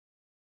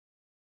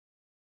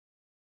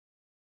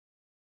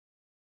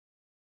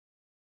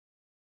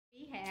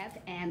have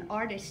an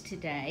artist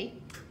today,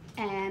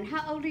 and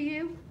how old are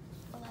you?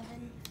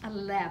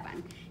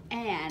 11.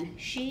 And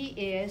she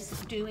is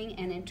doing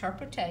an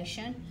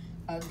interpretation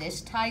of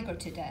this tiger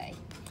today.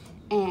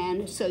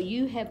 And so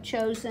you have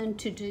chosen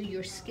to do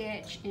your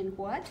sketch in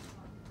what?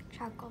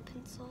 Charcoal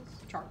pencils.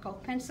 Charcoal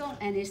pencil.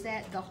 And is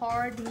that the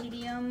hard,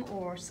 medium,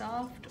 or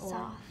soft? Or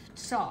Soft.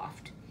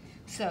 Soft.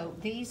 So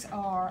these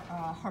are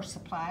her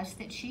supplies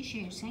that she's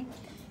using.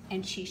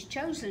 And she's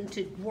chosen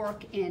to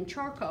work in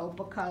charcoal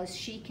because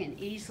she can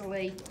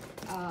easily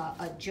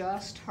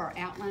adjust her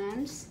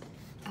outlines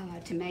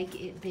to make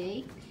it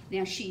big.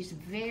 Now she's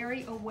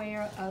very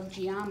aware of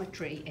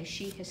geometry as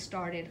she has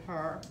started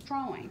her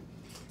drawing.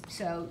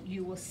 So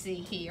you will see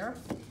here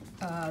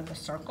the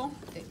circle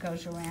that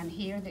goes around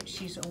here that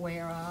she's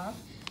aware of,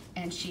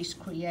 and she's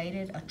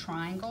created a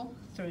triangle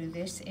through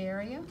this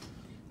area.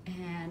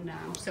 And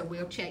so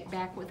we'll check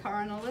back with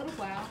her in a little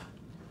while.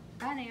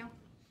 Bye now.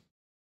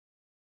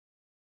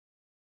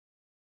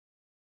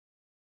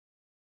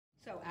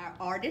 So our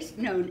artist,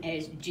 known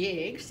as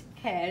Jigs,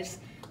 has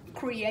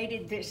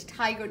created this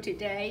tiger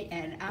today,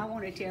 and I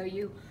want to tell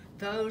you,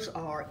 those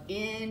are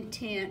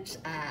intense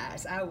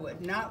eyes. I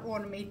would not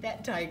want to meet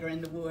that tiger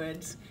in the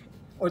woods,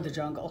 or the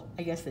jungle.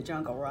 I guess the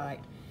jungle, right?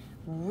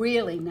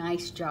 Really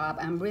nice job.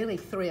 I'm really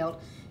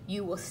thrilled.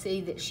 You will see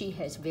that she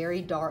has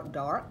very dark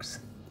darks.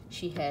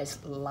 She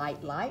has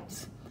light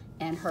lights,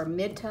 and her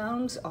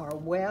midtones are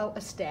well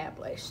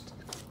established.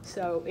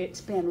 So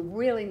it's been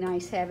really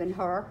nice having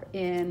her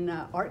in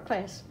art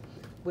class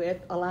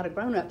with a lot of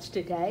grown-ups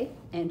today,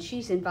 and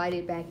she's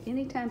invited back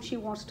anytime she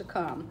wants to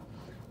come.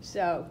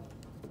 So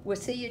we'll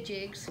see you,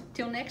 Jigs.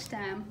 Till next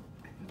time.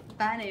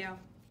 Bye now.